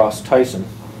deGrasse Tyson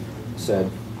said,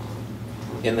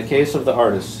 "In the case of the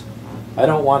artists, I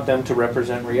don't want them to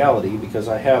represent reality because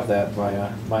I have that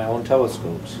via my own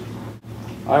telescopes.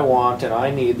 I want and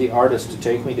I need the artist to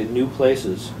take me to new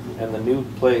places, and the new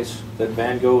place that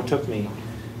Van Gogh took me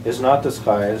is not the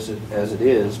sky as it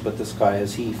is, but the sky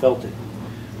as he felt it.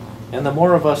 And the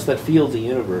more of us that feel the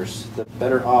universe, the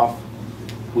better off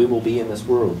we will be in this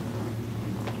world."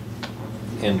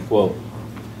 End quote.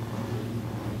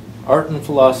 Art and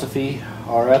philosophy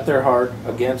are at their heart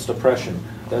against oppression.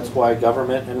 That's why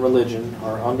government and religion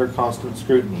are under constant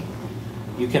scrutiny.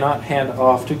 You cannot hand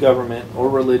off to government or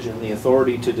religion the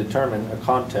authority to determine a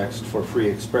context for free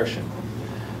expression,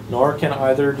 nor can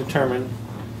either determine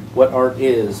what art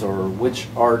is or which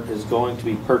art is going to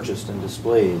be purchased and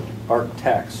displayed. Art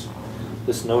tax.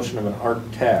 This notion of an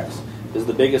art tax is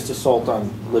the biggest assault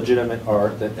on legitimate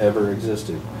art that ever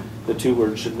existed. The two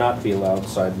words should not be allowed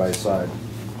side by side.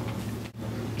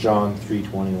 John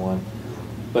 3:21.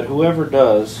 But whoever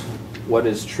does what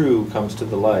is true comes to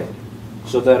the light,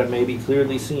 so that it may be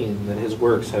clearly seen that his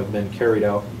works have been carried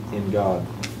out in God.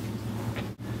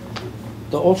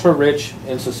 The ultra-rich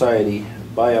in society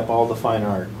buy up all the fine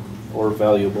art, or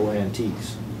valuable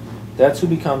antiques. That's who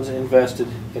becomes invested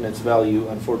in its value,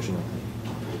 unfortunately.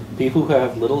 People who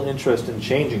have little interest in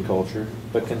changing culture,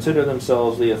 but consider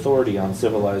themselves the authority on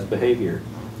civilized behavior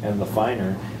and the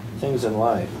finer things in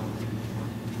life.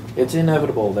 It's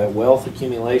inevitable that wealth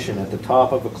accumulation at the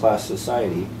top of a class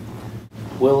society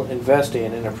will invest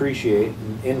in and appreciate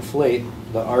and inflate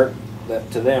the art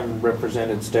that to them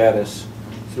represented status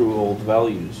through old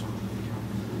values.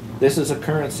 This is a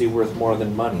currency worth more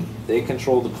than money. They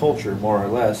control the culture, more or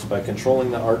less, by controlling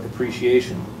the art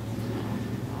appreciation.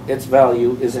 Its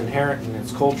value is inherent in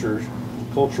its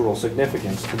cultural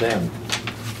significance to them,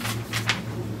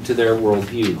 to their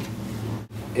worldview.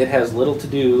 It has little to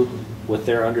do with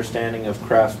their understanding of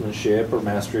craftsmanship or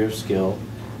mastery of skill,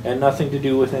 and nothing to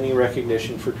do with any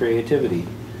recognition for creativity.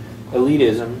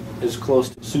 Elitism is close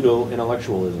to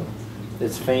pseudo-intellectualism,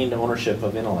 its feigned ownership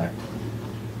of intellect.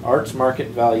 Art's market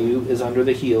value is under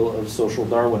the heel of social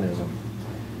Darwinism.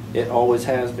 It always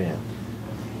has been.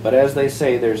 But as they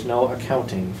say, there's no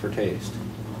accounting for taste.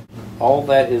 All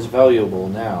that is valuable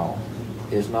now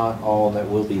is not all that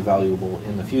will be valuable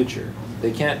in the future.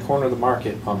 They can't corner the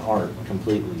market on art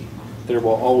completely. There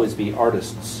will always be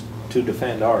artists to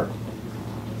defend art.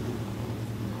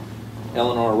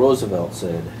 Eleanor Roosevelt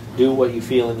said, "Do what you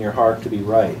feel in your heart to be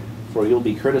right, for you'll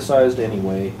be criticized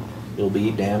anyway. You'll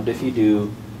be damned if you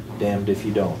do, damned if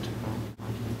you don't."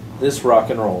 This rock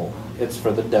and roll, it's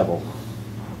for the devil,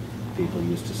 people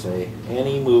used to say.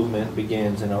 Any movement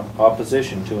begins in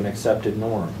opposition to an accepted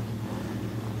norm.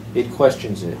 It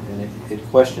questions it, and it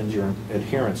questions your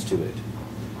adherence to it.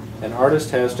 An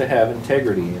artist has to have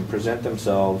integrity and present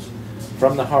themselves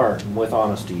from the heart and with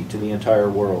honesty to the entire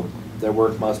world. Their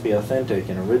work must be authentic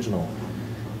and original.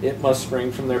 It must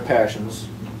spring from their passions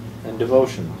and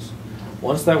devotions.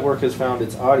 Once that work has found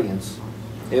its audience,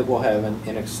 it will have an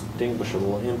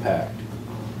inextinguishable impact.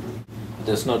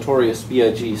 This notorious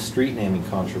B.I.G. street naming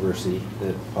controversy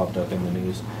that popped up in the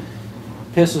news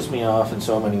pisses me off in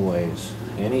so many ways.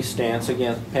 Any stance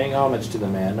against paying homage to the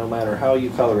man, no matter how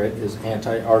you color it, is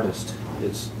anti-artist.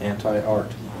 It's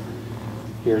anti-art.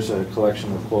 Here's a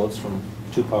collection of quotes from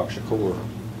Tupac Shakur.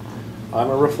 "I'm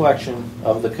a reflection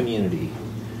of the community.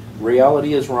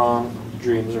 Reality is wrong,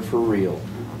 dreams are for real.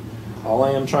 All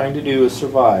I am trying to do is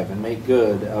survive and make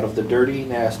good out of the dirty,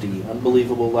 nasty,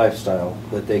 unbelievable lifestyle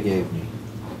that they gave me."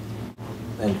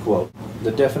 End quote.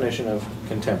 The definition of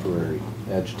contemporary.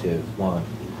 Adjective. 1.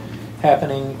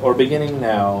 Happening or beginning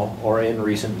now or in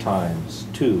recent times.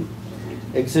 2.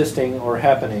 Existing or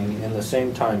happening in the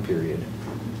same time period.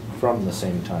 From the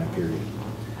same time period.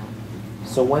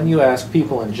 So when you ask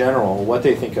people in general what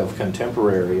they think of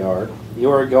contemporary art,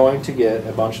 you are going to get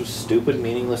a bunch of stupid,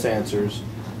 meaningless answers,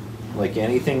 like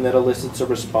anything that elicits a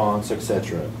response,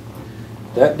 etc.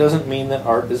 That doesn't mean that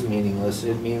art is meaningless.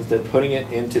 It means that putting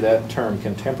it into that term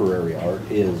contemporary art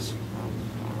is.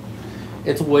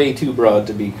 It's way too broad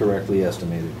to be correctly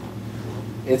estimated.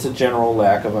 It's a general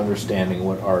lack of understanding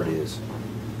what art is.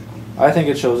 I think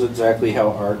it shows exactly how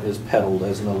art is peddled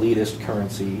as an elitist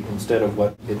currency instead of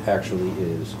what it actually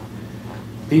is.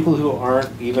 People who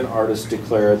aren't even artists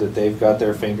declare that they've got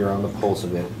their finger on the pulse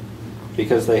of it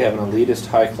because they have an elitist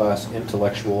high-class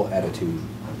intellectual attitude.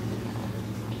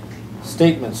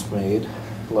 Statements made,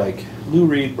 like Lou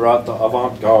Reed brought the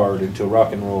avant-garde into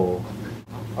rock and roll,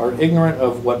 are ignorant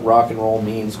of what rock and roll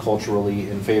means culturally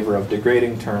in favor of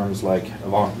degrading terms like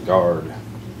avant-garde.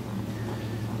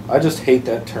 I just hate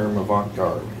that term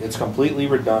avant-garde. It's completely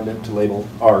redundant to label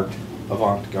art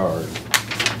avant-garde.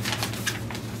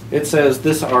 It says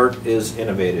this art is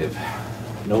innovative.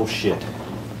 No shit.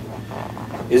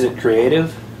 Is it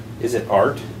creative? Is it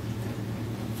art?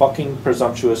 Fucking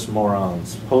presumptuous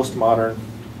morons. Postmodern,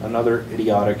 another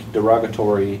idiotic,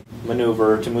 derogatory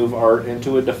maneuver to move art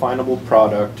into a definable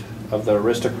product of the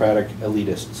aristocratic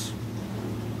elitists.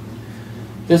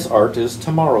 This art is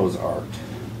tomorrow's art.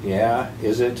 Yeah,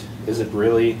 is it? Is it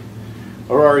really?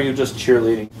 Or are you just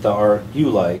cheerleading the art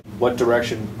you like? What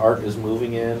direction art is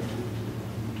moving in?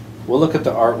 We'll look at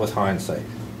the art with hindsight.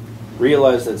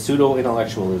 Realize that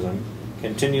pseudo-intellectualism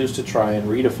continues to try and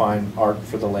redefine art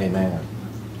for the layman.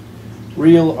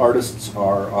 Real artists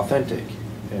are authentic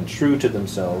and true to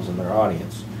themselves and their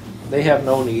audience. They have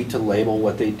no need to label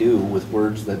what they do with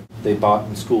words that they bought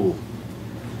in school,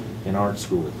 in art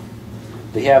school.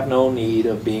 They have no need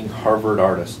of being Harvard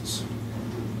artists.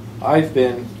 I've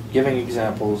been giving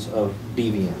examples of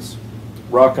deviants,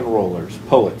 rock and rollers,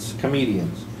 poets,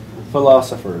 comedians,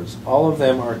 philosophers. All of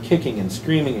them are kicking and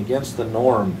screaming against the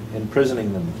norm,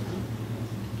 imprisoning them.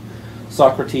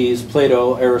 Socrates,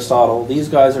 Plato, Aristotle, these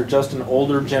guys are just an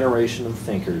older generation of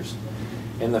thinkers.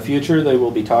 In the future, they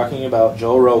will be talking about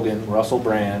Joe Rogan, Russell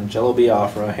Brand, Jello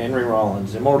Biafra, Henry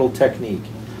Rollins, Immortal Technique,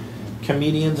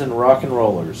 comedians and rock and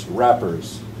rollers,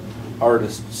 rappers,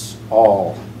 artists,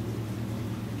 all.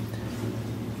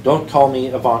 Don't call me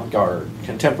avant-garde,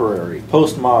 contemporary,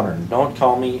 postmodern. Don't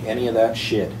call me any of that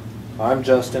shit. I'm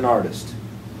just an artist.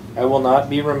 I will not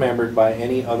be remembered by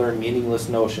any other meaningless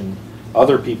notion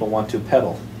other people want to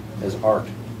peddle as art.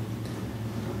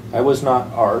 I was not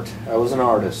art. I was an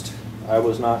artist. I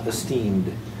was not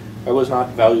esteemed. I was not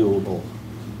valuable.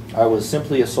 I was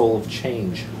simply a soul of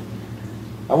change.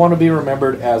 I want to be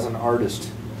remembered as an artist.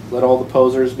 Let all the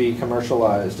posers be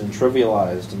commercialized and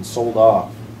trivialized and sold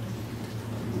off.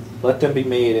 Let them be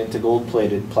made into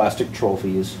gold-plated plastic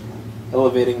trophies,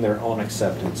 elevating their own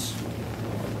acceptance.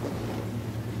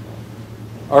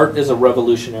 Art is a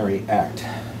revolutionary act.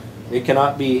 It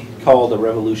cannot be called a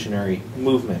revolutionary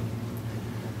movement.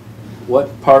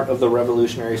 What part of the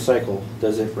revolutionary cycle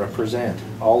does it represent?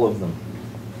 All of them.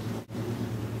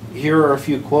 Here are a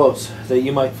few quotes that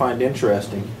you might find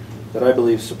interesting that I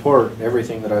believe support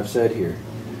everything that I've said here.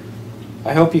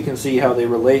 I hope you can see how they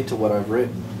relate to what I've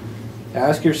written.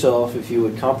 Ask yourself if you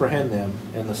would comprehend them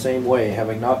in the same way,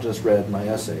 having not just read my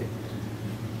essay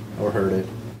or heard it.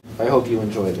 I hope you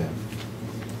enjoy them.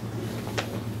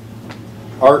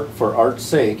 Art for art's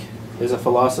sake is a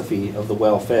philosophy of the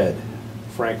well-fed.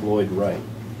 Frank Lloyd Wright.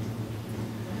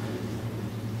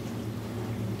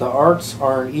 The arts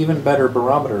are an even better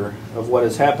barometer of what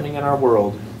is happening in our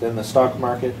world than the stock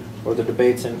market or the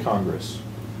debates in Congress.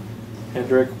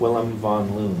 Hendrik Willem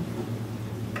van Loon.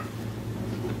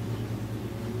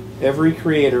 Every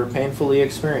creator painfully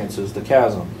experiences the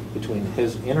chasm between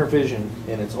his inner vision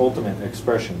and its ultimate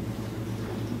expression.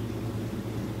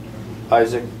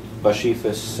 Isaac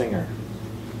Bashevis Singer.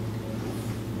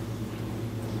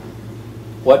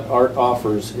 What art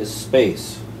offers is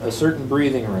space, a certain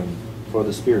breathing room for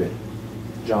the spirit.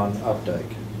 John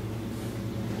Updike.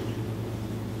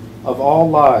 Of all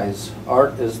lies,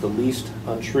 art is the least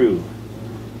untrue.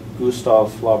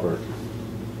 Gustav Flaubert.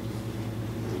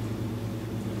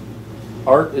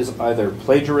 Art is either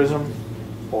plagiarism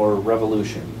or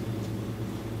revolution.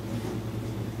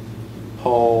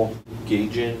 Paul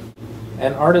Gagin.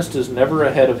 An artist is never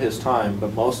ahead of his time,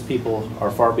 but most people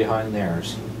are far behind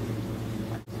theirs.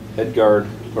 Edgar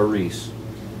Varese.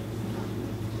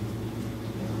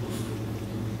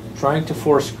 Trying to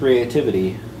force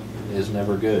creativity is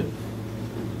never good.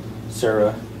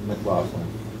 Sarah McLaughlin.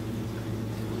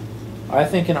 I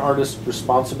think an artist's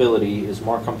responsibility is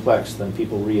more complex than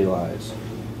people realize.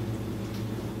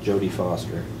 Jodie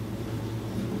Foster.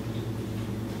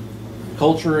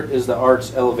 Culture is the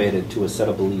arts elevated to a set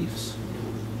of beliefs.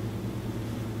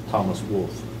 Thomas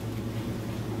Wolfe.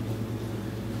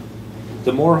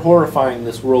 The more horrifying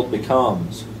this world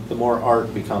becomes, the more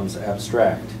art becomes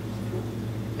abstract.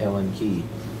 Ellen Key.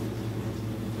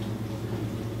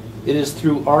 It is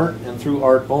through art and through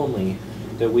art only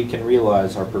that we can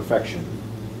realize our perfection.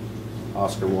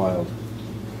 Oscar Wilde.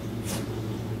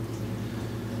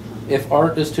 If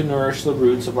art is to nourish the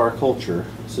roots of our culture,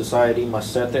 society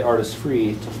must set the artist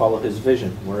free to follow his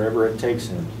vision wherever it takes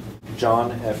him.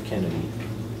 John F. Kennedy.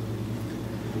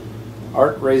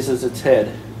 Art raises its head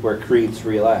where creeds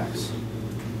relax.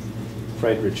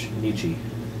 Friedrich Nietzsche.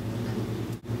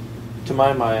 To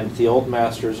my mind, the old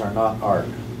masters are not art.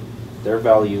 Their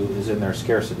value is in their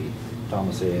scarcity.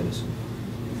 Thomas A. Edison.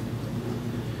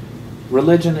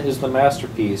 Religion is the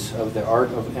masterpiece of the art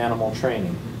of animal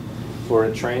training, for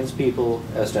it trains people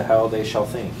as to how they shall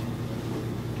think.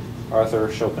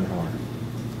 Arthur Schopenhauer.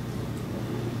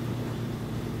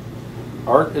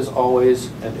 Art is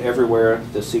always and everywhere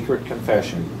the secret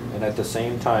confession, and at the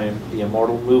same time the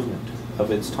immortal movement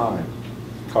of its time.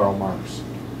 Karl Marx.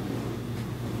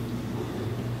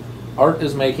 Art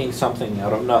is making something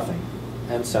out of nothing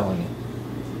and selling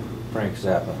it. Frank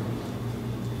Zappa.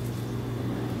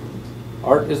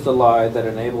 Art is the lie that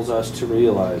enables us to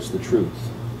realize the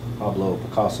truth. Pablo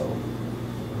Picasso.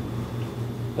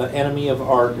 The enemy of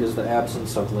art is the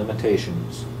absence of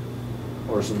limitations.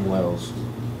 Orson Welles.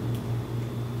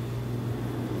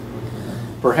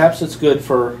 Perhaps it's good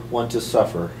for one to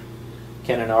suffer.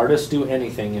 Can an artist do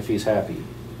anything if he's happy?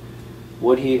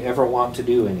 Would he ever want to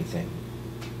do anything?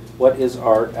 What is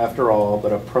art, after all,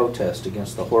 but a protest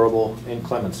against the horrible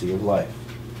inclemency of life?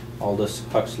 Aldous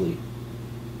Huxley.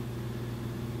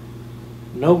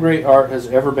 No great art has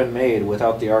ever been made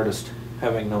without the artist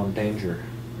having known danger.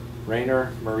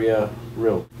 Rainer Maria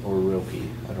Rilke, or Rilke,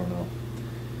 I don't know.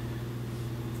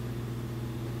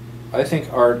 I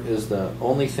think art is the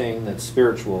only thing that's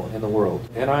spiritual in the world,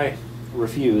 and I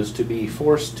refuse to be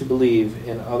forced to believe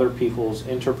in other people's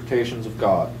interpretations of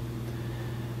God.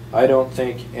 I don't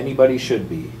think anybody should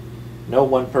be. No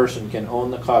one person can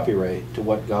own the copyright to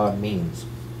what God means.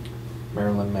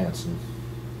 Marilyn Manson.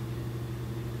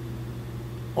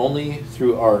 Only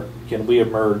through art can we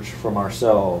emerge from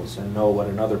ourselves and know what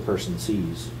another person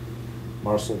sees.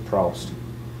 Marcel Proust.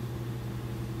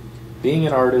 Being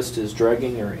an artist is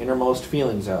dragging your innermost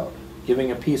feelings out,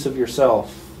 giving a piece of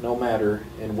yourself, no matter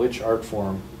in which art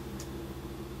form,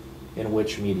 in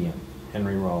which medium.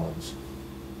 Henry Rollins.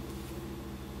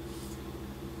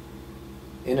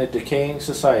 In a decaying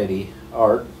society,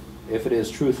 art, if it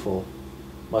is truthful,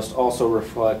 must also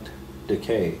reflect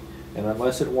decay, and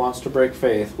unless it wants to break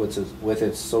faith with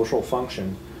its social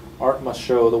function, art must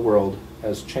show the world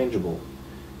as changeable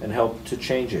and help to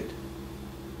change it.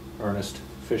 Ernest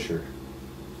Fisher.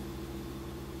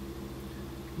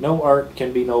 No art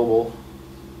can be noble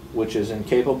which is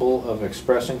incapable of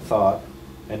expressing thought,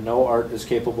 and no art is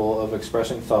capable of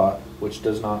expressing thought which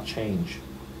does not change.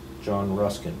 John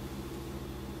Ruskin.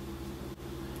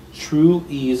 True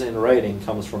ease in writing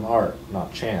comes from art,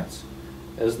 not chance,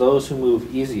 as those who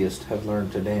move easiest have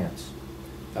learned to dance.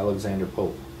 Alexander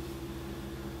Pope.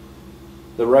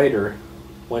 The writer,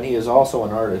 when he is also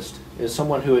an artist, is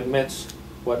someone who admits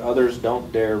what others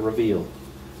don't dare reveal.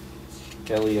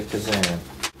 Elia Kazan.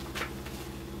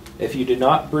 If you do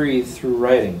not breathe through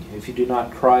writing, if you do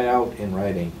not cry out in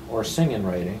writing, or sing in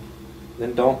writing,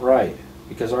 then don't write,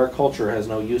 because our culture has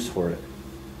no use for it.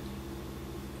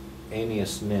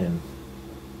 Aeneas Nin.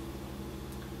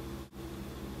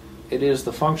 It is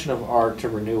the function of art to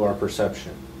renew our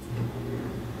perception.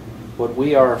 What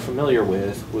we are familiar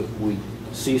with, we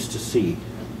cease to see.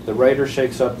 The writer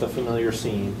shakes up the familiar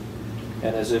scene,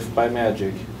 and as if by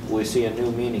magic, we see a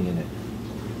new meaning in it.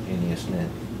 Aeneas Nin.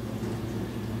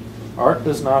 Art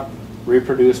does not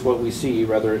reproduce what we see,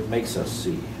 rather it makes us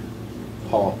see.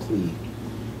 Paul Klee.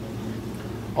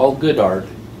 All good art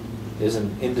is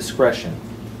an indiscretion.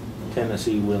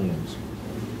 Tennessee Williams.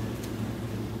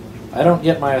 I don't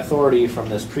get my authority from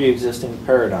this pre-existing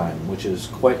paradigm, which is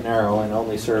quite narrow and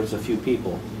only serves a few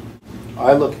people.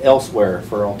 I look elsewhere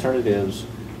for alternatives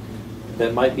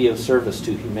that might be of service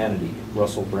to humanity.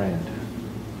 Russell Brand.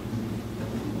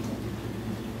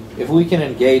 If we can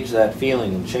engage that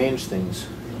feeling and change things,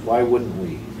 why wouldn't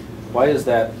we? Why is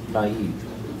that naive?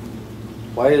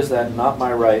 Why is that not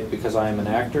my right because I am an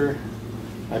actor?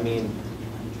 I mean,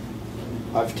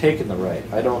 I've taken the right.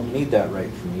 I don't need that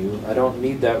right from you. I don't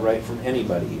need that right from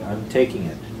anybody. I'm taking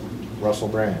it. Russell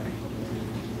Brand.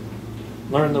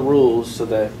 Learn the rules so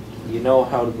that you know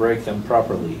how to break them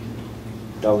properly.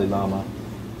 Dalai Lama.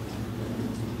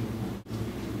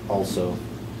 Also,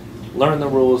 learn the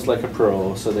rules like a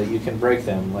pro so that you can break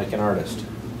them like an artist.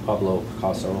 Pablo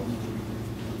Picasso.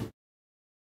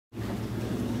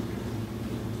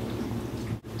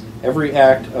 Every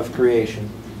act of creation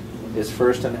is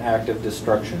first an act of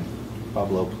destruction.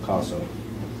 Pablo Picasso.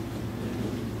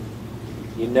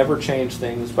 You never change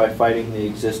things by fighting the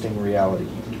existing reality.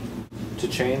 To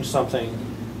change something,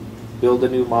 build a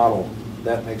new model.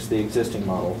 That makes the existing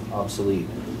model obsolete.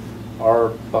 R.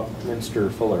 Buckminster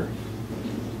Fuller.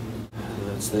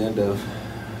 That's the end of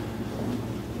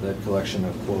that collection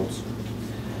of quotes.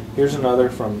 Here's another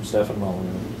from Stefan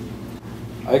Molyneux.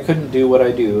 I couldn't do what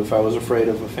I do if I was afraid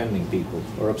of offending people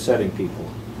or upsetting people.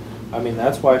 I mean,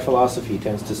 that's why philosophy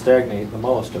tends to stagnate the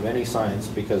most of any science,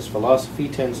 because philosophy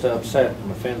tends to upset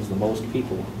and offends the most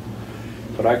people.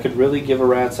 But I could really give a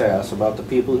rat's ass about the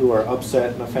people who are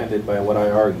upset and offended by what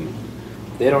I argue.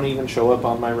 They don't even show up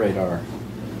on my radar.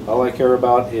 All I care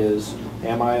about is,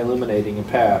 am I illuminating a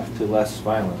path to less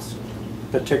violence,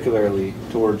 particularly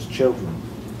towards children?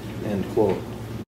 End quote.